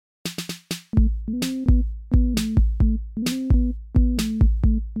You're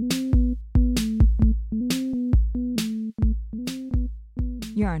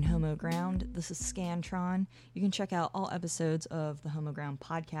on Homo Ground. This is Scantron. You can check out all episodes of the Homo Ground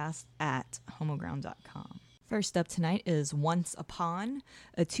podcast at homoground.com. First up tonight is Once Upon,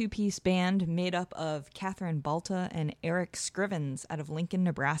 a two-piece band made up of Catherine Balta and Eric Scrivens out of Lincoln,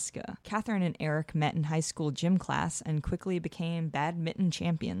 Nebraska. Catherine and Eric met in high school gym class and quickly became badminton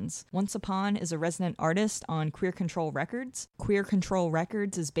champions. Once Upon is a resident artist on Queer Control Records. Queer Control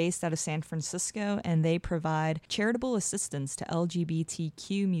Records is based out of San Francisco, and they provide charitable assistance to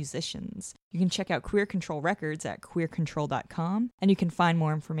LGBTQ musicians. You can check out Queer Control Records at queercontrol.com, and you can find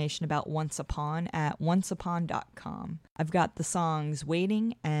more information about Once Upon at onceupon.com. I've got the songs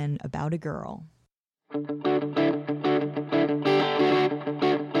Waiting and About a Girl.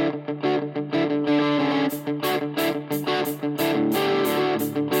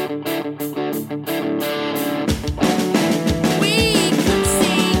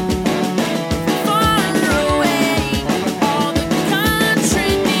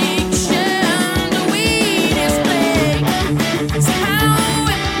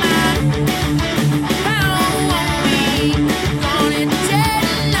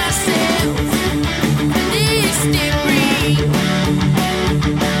 Stay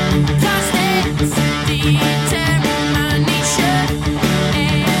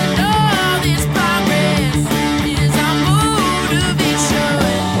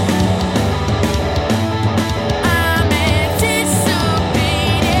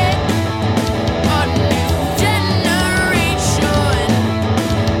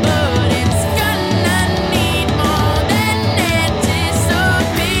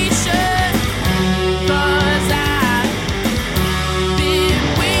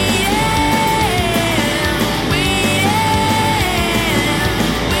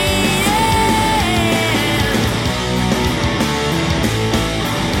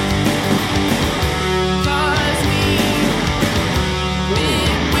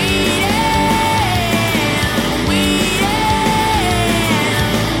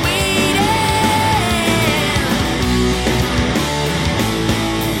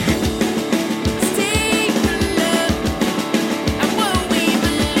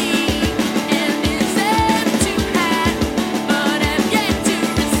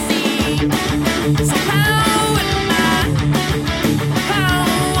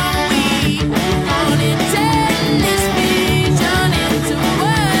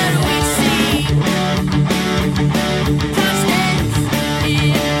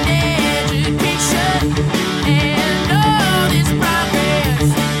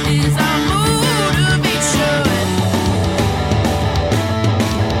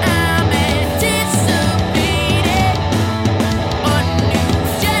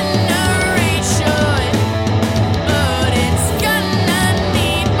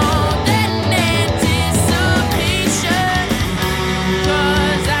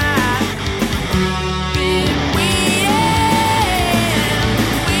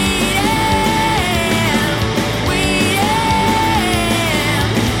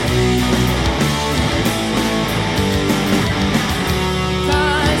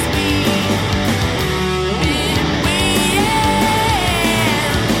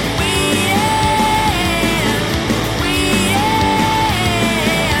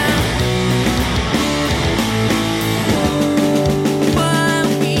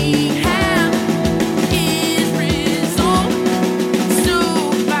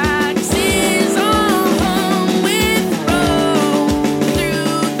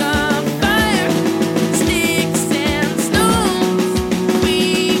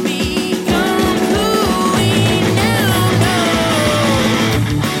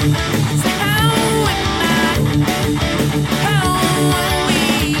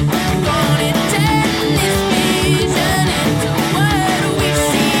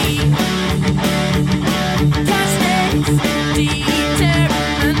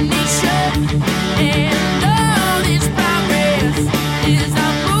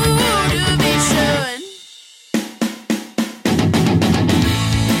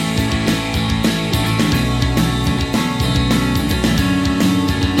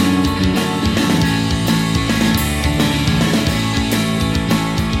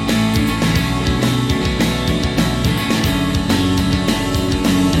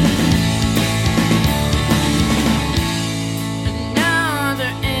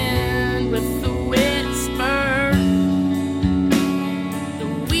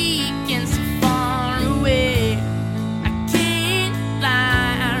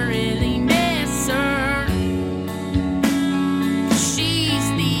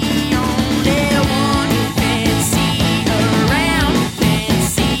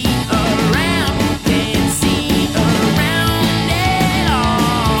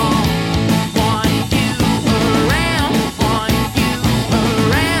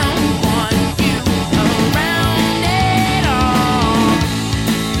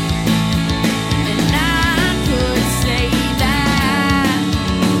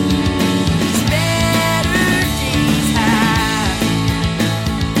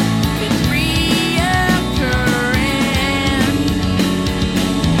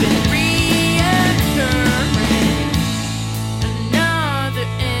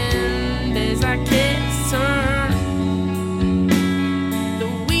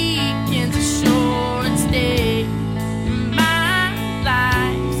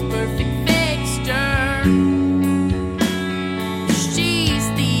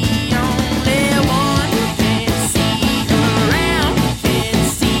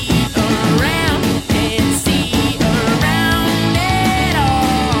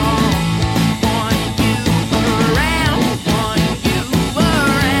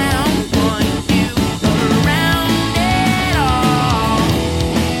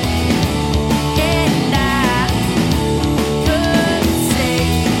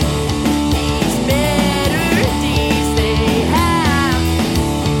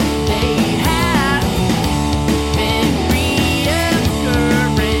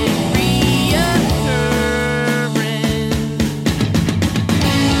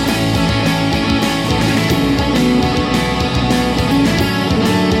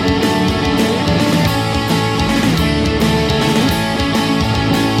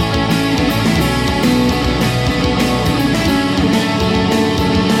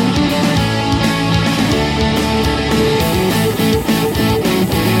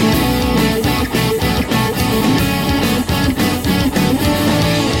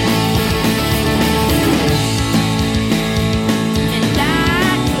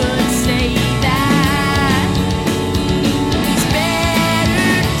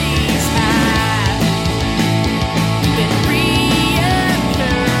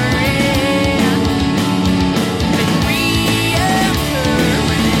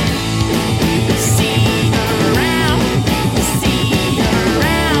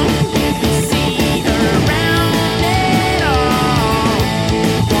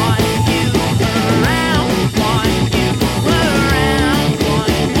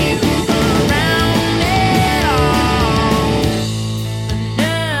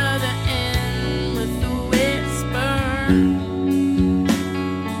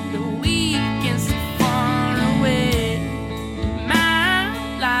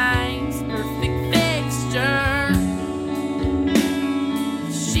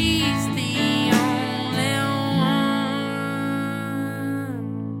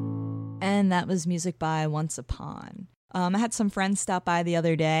and that was music by Once Upon. I had some friends stop by the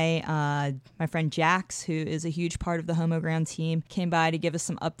other day. My friend Jax, who is a huge part of the Homoground team, came by to give us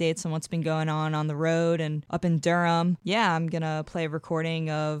some updates on what's been going on the road and up in Durham. Yeah, I'm going to play a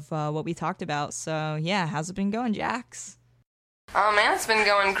recording of what we talked about. So, yeah, how's it been going, Jax? Oh man, it's been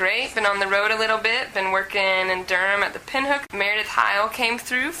going great. Been on the road a little bit. Been working in Durham at the Pinhook. Meredith Heil came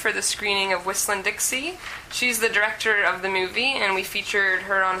through for the screening of Whistlin' Dixie. She's the director of the movie, and we featured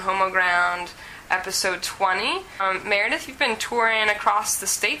her on Homoground episode 20. Meredith, you've been touring across the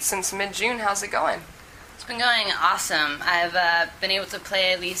state since mid-June. How's it going? It's been going awesome. I've been able to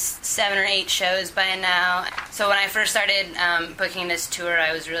play at least 7 or 8 shows by now. So when I first started booking this tour,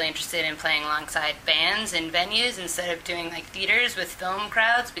 I was really interested in playing alongside bands and venues instead of doing like theaters with film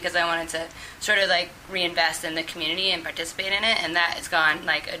crowds, because I wanted to sort of like reinvest in the community and participate in it, and that has gone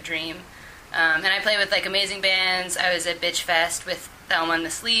like a dream. And I play with like amazing bands. I was at Bitch Fest with Thelma and the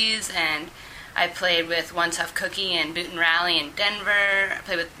Sleaze, and I played with One Tough Cookie and Boot and Rally in Denver. I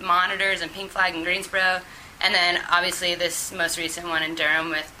played with Monitors and Pink Flag in Greensboro. And then, obviously, this most recent one in Durham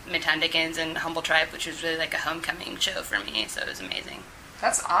with Midtown Dickens and Humble Tribe, which was really like a homecoming show for me, so it was amazing.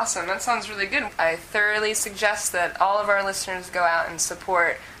 That's awesome. That sounds really good. I thoroughly suggest that all of our listeners go out and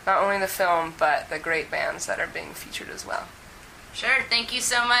support not only the film, but the great bands that are being featured as well. Sure. Thank you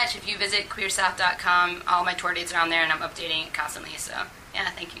so much. If you visit queersouth.com, all my tour dates are on there, and I'm updating it constantly, so yeah,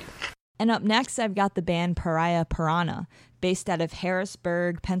 thank you. And up next, I've got the band Pariah Piranha. Based out of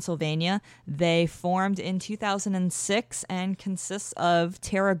Harrisburg, Pennsylvania, they formed in 2006 and consists of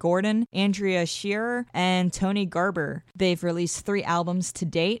Tara Gordon, Andrea Shearer, and Tony Garber. They've released 3 albums to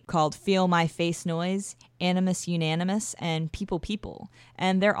date called Feel My Face Noise, Animus Unanimous, and People People.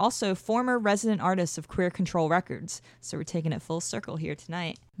 And they're also former resident artists of Queer Control Records, so we're taking it full circle here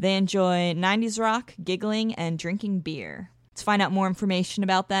tonight. They enjoy 90s rock, giggling, and drinking beer. To find out more information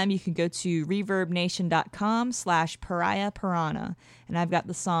about them, you can go to reverbnation.com/Pariah Piranha. And I've got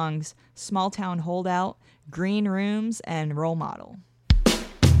the songs Small Town Holdout, Green Rooms, and Role Model.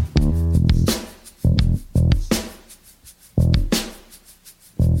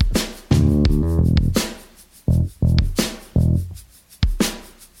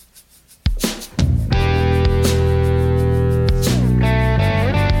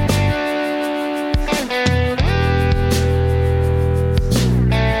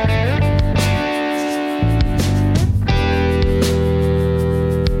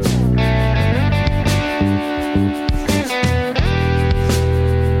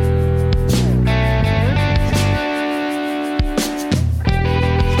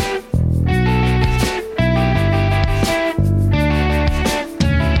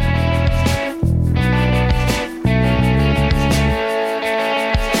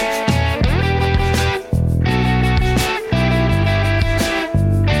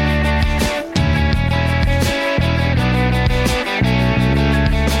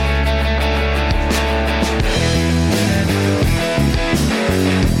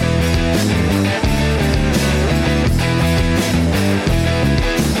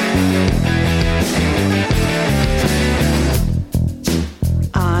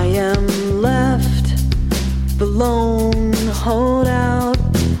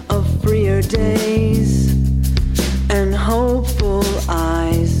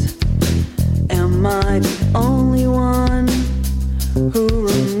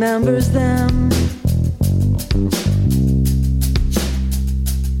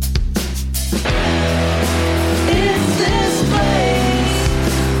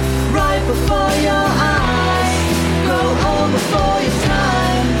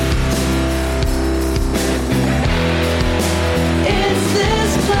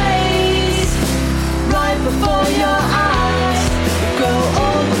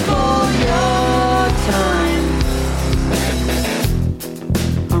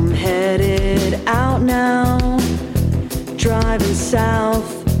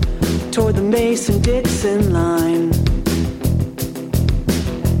 Mason-Dixon line,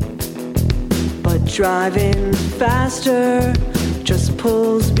 but driving faster just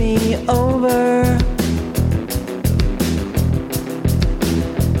pulls me over.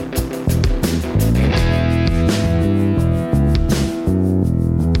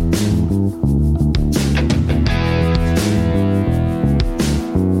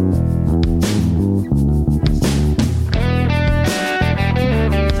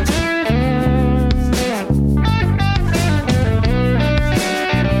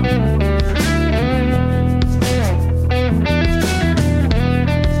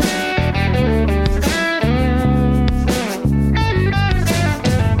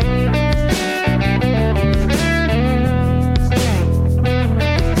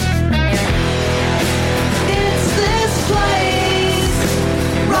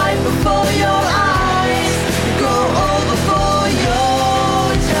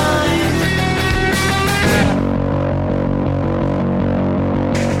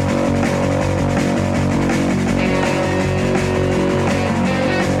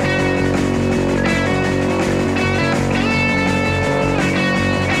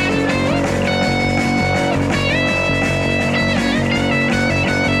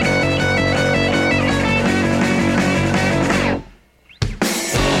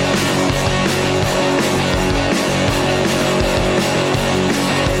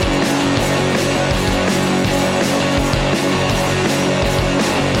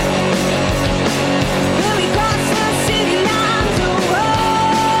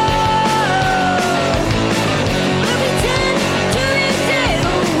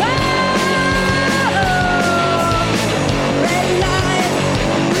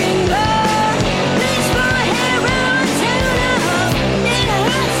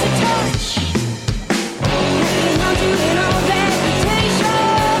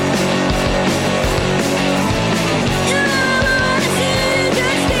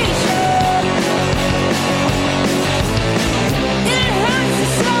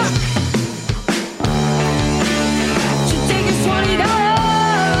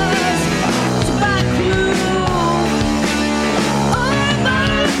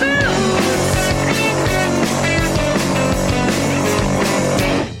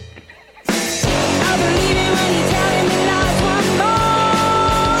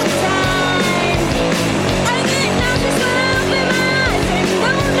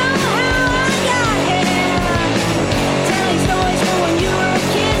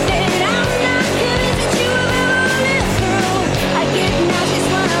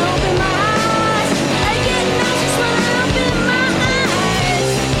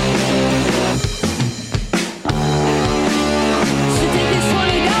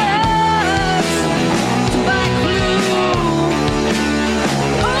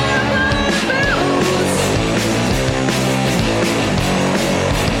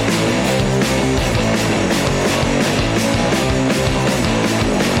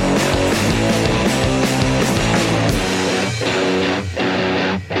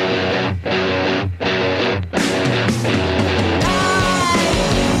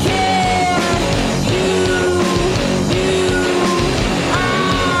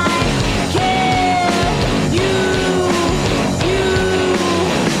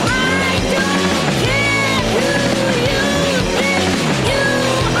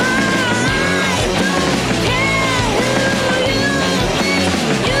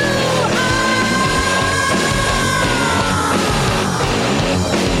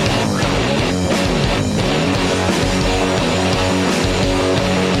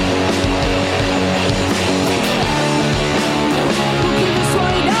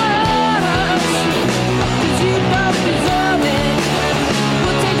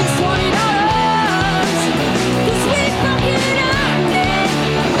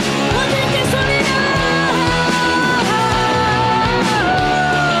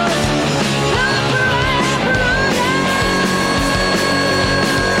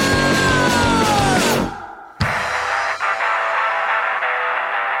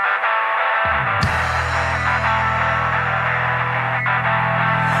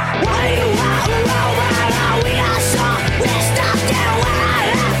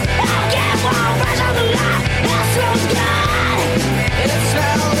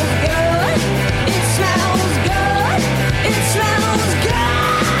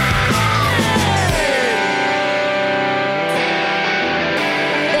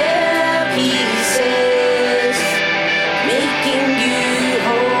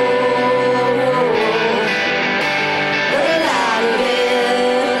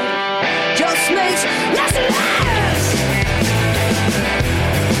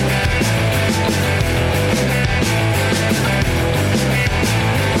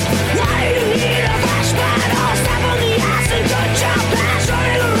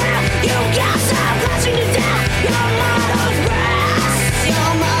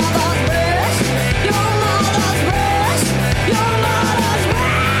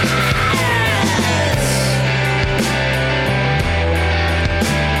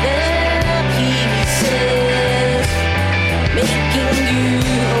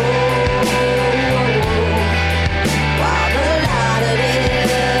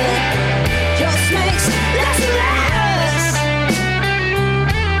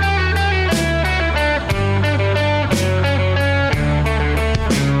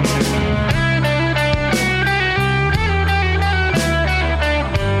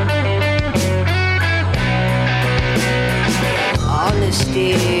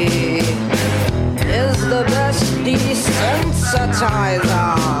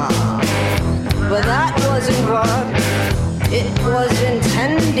 appetizer. But that wasn't what it was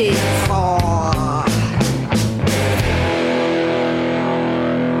intended for.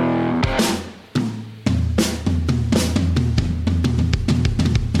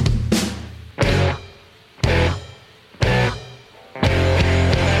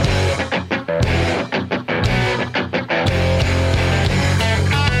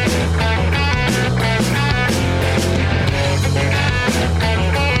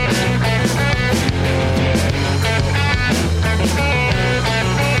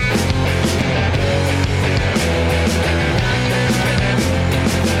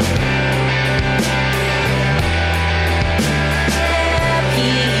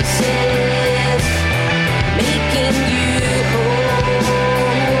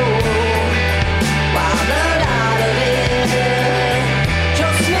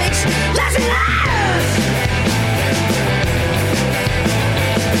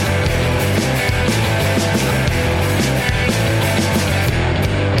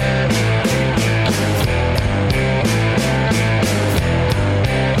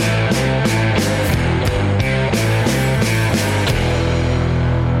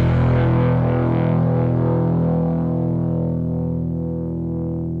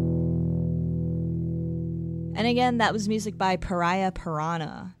 And again, that was music by Pariah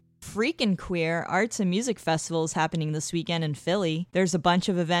Piranha. Freakin' Queer Arts and Music Festival is happening this weekend in Philly. There's a bunch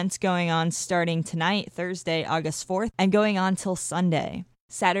of events going on starting tonight, Thursday, August 4th, and going on till Sunday.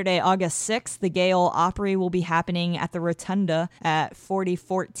 Saturday, August 6th, the Gay Ole Opry will be happening at the Rotunda at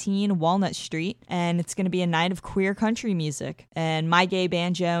 4014 Walnut Street, and it's going to be a night of queer country music. And My Gay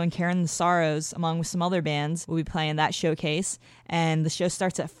Banjo and Karen the Sorrows, along with some other bands, will be playing that showcase. And the show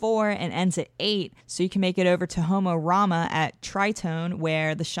starts at 4 and ends at 8, so you can make it over to Homo Rama at Tritone,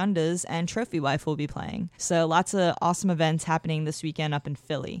 where the Shundas and Trophy Wife will be playing. So lots of awesome events happening this weekend up in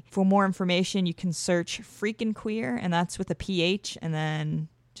Philly. For more information, you can search Freakin' Queer, and that's with a PH and then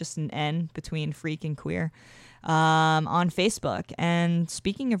just an N between Freak and Queer, on Facebook. And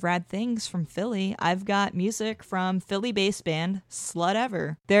speaking of rad things from Philly, I've got music from Philly-based band Slut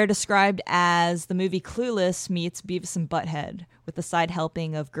Ever. They're described as the movie Clueless meets Beavis and Butthead, with the side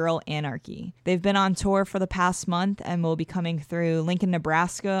helping of Girl Anarchy. They've been on tour for the past month and will be coming through Lincoln,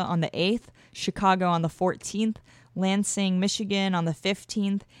 Nebraska on the 8th, Chicago on the 14th, Lansing, Michigan on the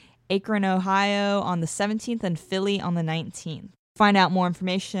 15th, Akron, Ohio on the 17th, and Philly on the 19th. Find out more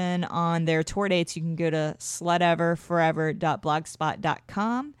information on their tour dates, you can go to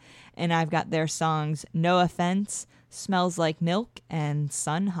sluteverforever.blogspot.com, and I've got their songs No Offense, Smells Like Milk, and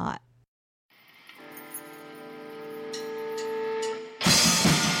Sun Hot.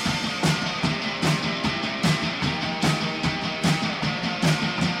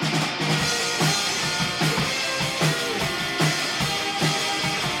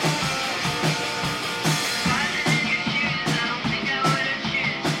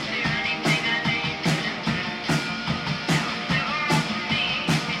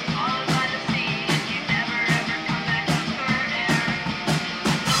 All by the sea, and you never ever come back up for air.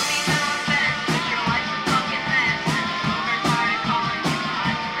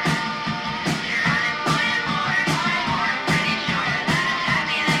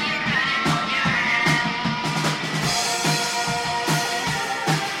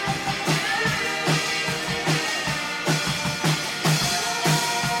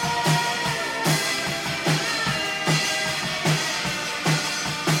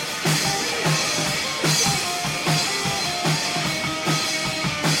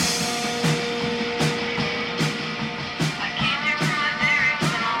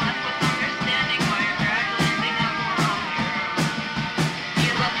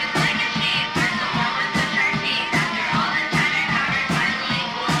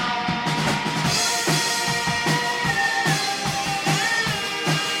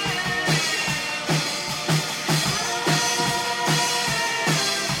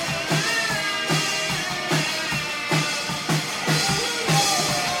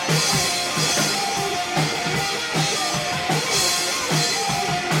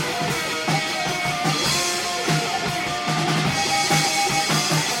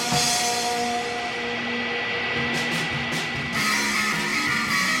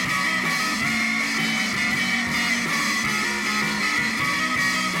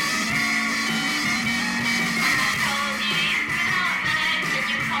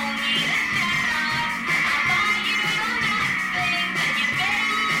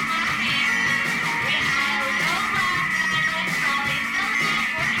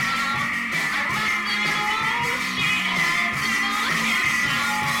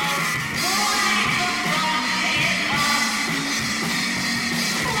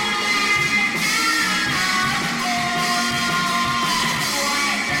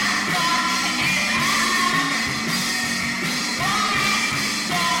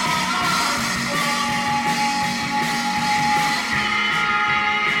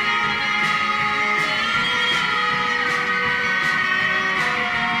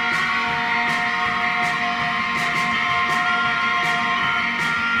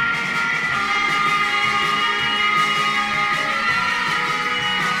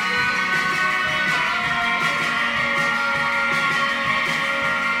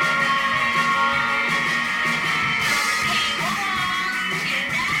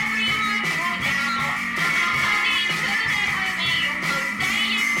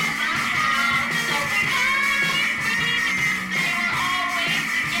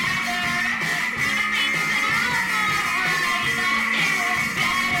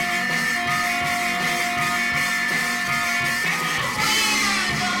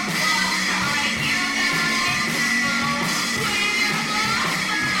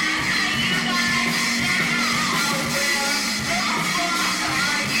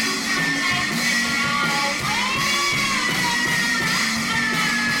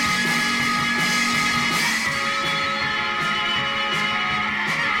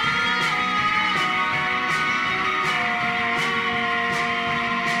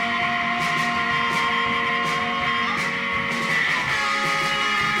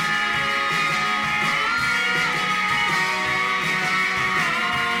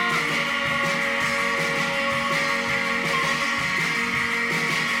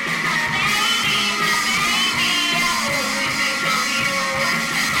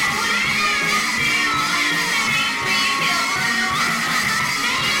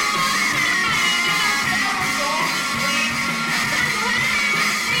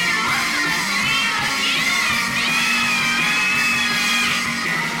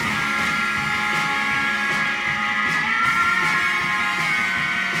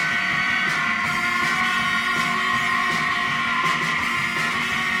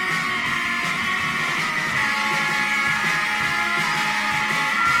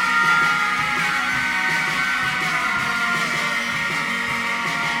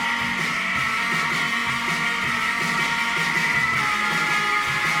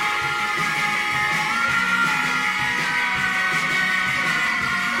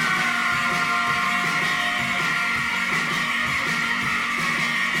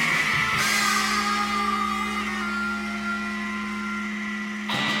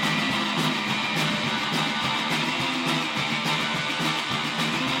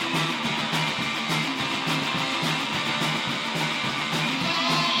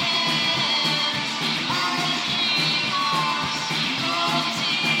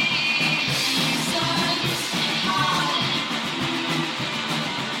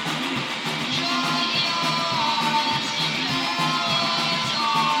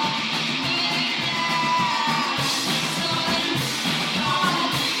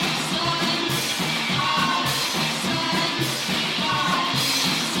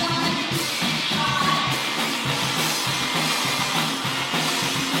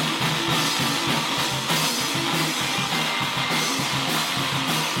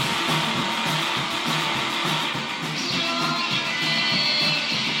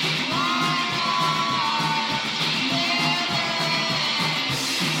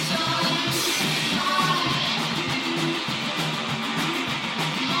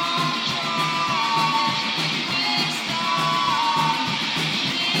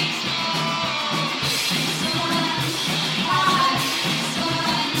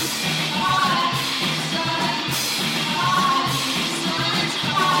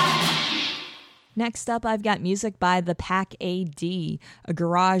 Next up, I've got music by the Pack AD, a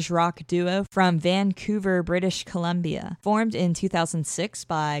garage rock duo from Vancouver, British Columbia. Formed in 2006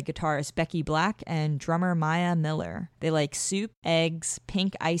 by guitarist Becky Black and drummer Maya Miller. They like soup, eggs,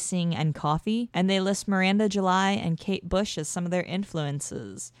 pink icing, and coffee, and they list Miranda July and Kate Bush as some of their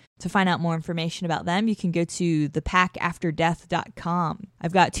influences. To find out more information about them, you can go to thepackafterdeath.com.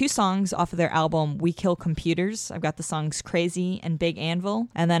 I've got 2 songs off of their album We Kill Computers. I've got the songs Crazy and Big Anvil,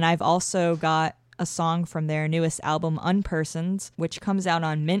 and then I've also got a song from their newest album, Unpersons, which comes out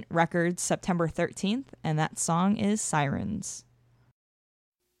on Mint Records September 13th, and that song is Sirens.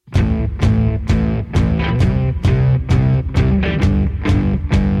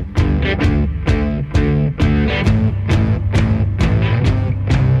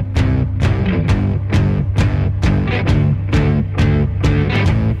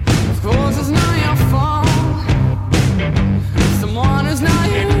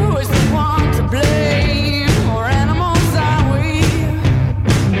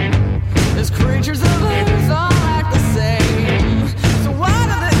 Creatures of us all act the same.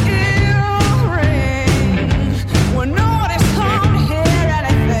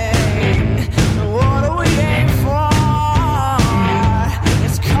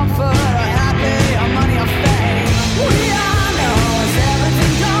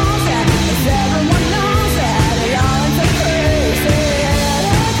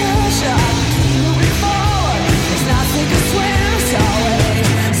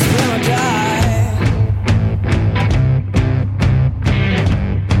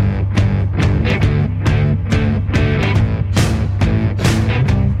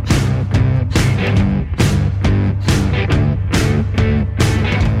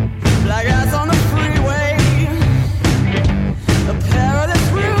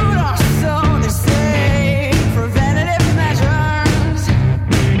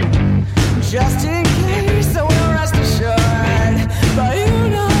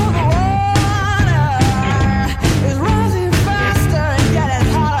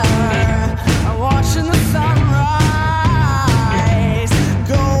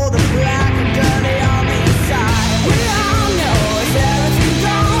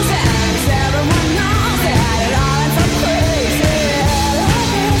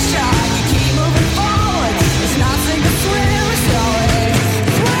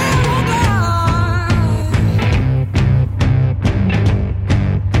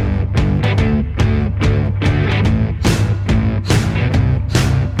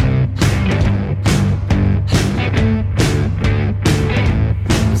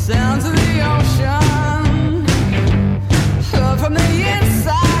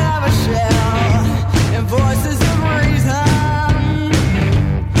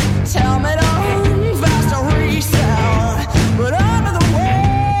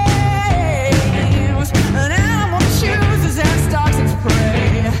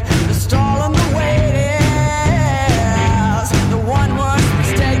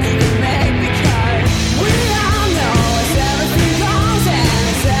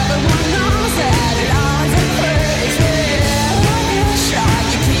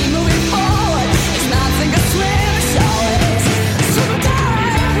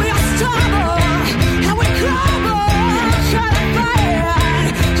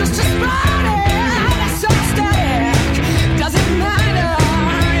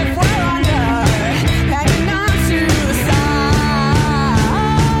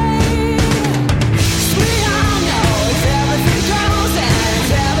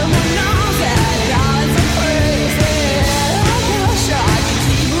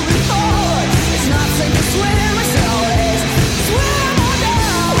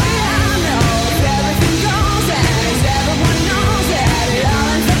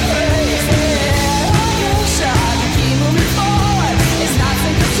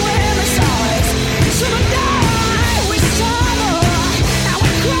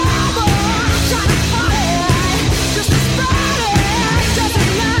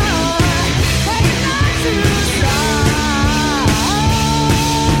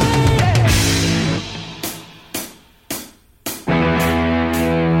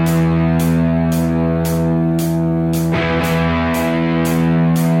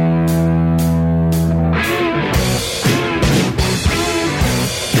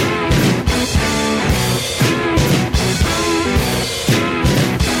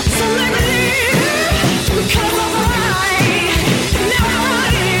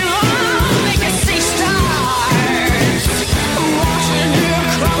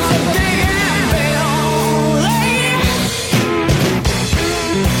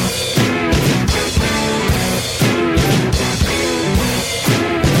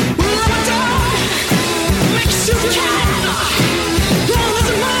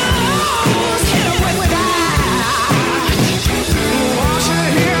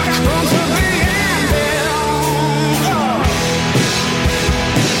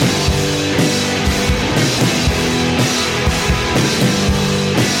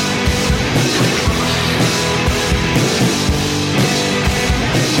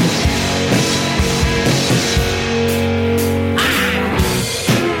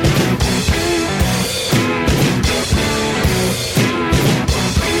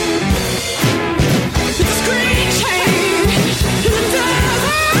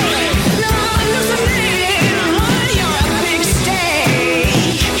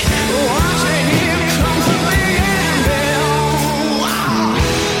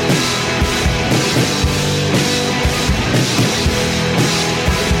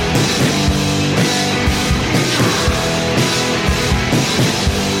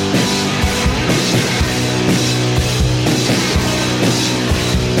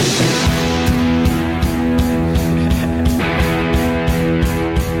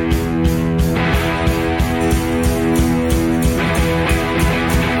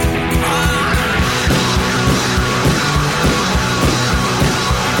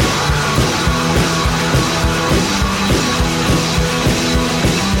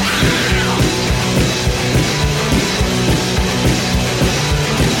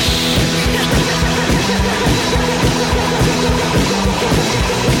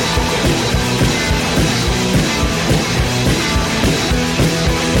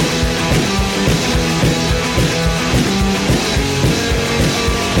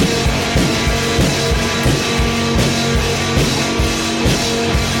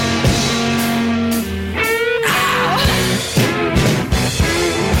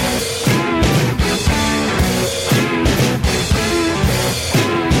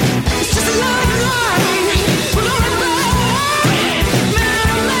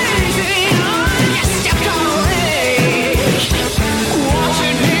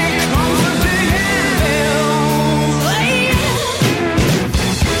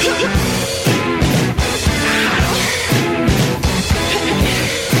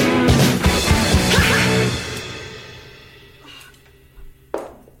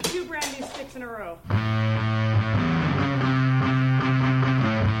 2 brand new sticks in a row.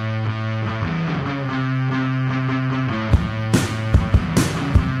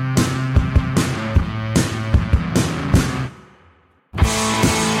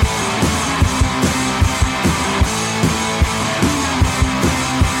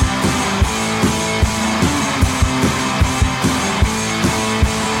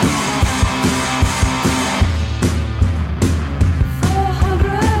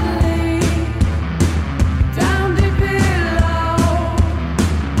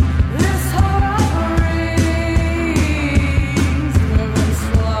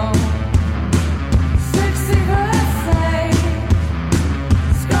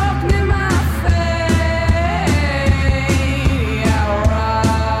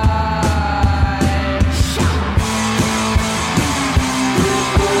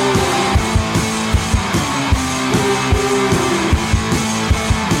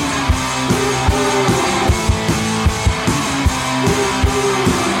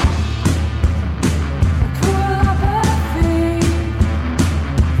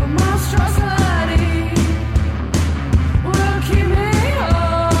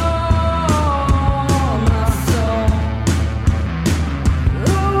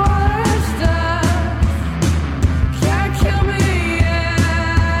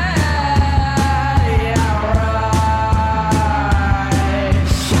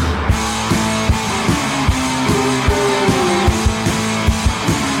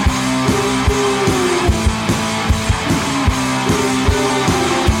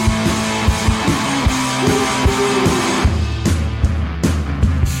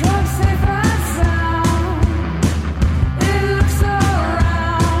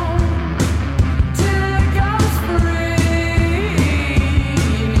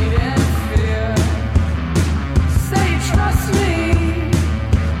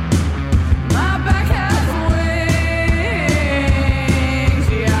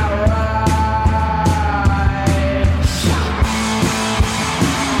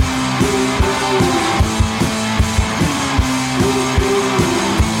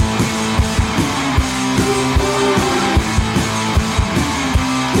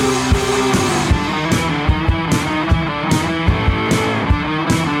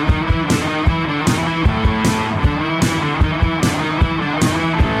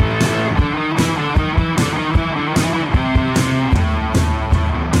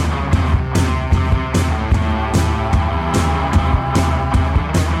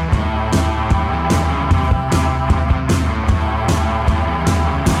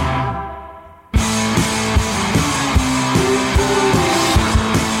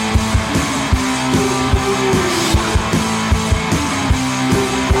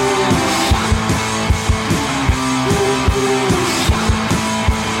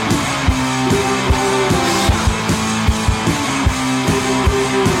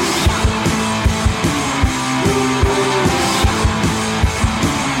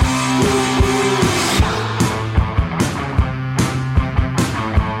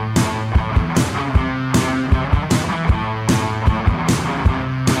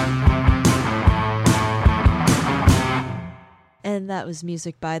 That was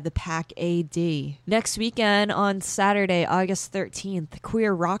music by the Pack AD. Next weekend on Saturday, August 13th,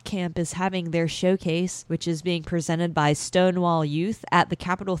 Queer Rock Camp is having their showcase, which is being presented by Stonewall Youth at the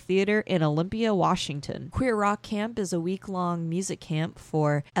Capitol Theater in Olympia, Washington. Queer Rock Camp is a week-long music camp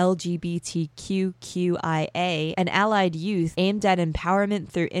for LGBTQIA and allied youth aimed at empowerment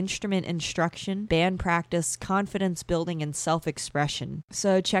through instrument instruction, band practice, confidence building, and self-expression.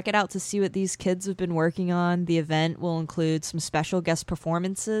 So check it out to see what these kids have been working on. The event will include some special guest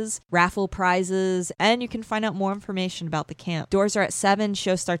performances, raffle prizes, and you can find out more information about the camp. Doors are at 7,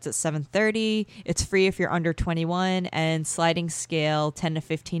 show starts at 7:30. It's free if you're under 21, and sliding scale $10 to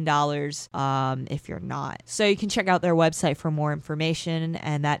 $15 if you're not. So you can check out their website for more information,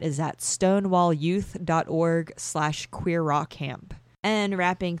 and that is at stonewallyouth.org/queerrockcamp. And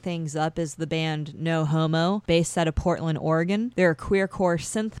wrapping things up is the band No Homo, based out of Portland, Oregon. They're a queercore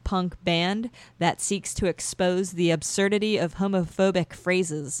synth punk band that seeks to expose the absurdity of homophobic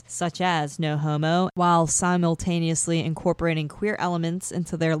phrases, such as no homo, while simultaneously incorporating queer elements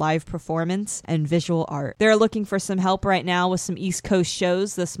into their live performance and visual art. They're looking for some help right now with some East Coast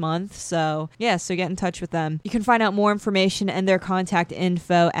shows this month, so get in touch with them. You can find out more information and their contact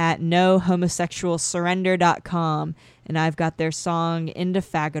info at nohomosexualsurrender.com. And I've got their song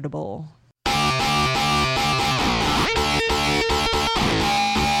Indefatigable.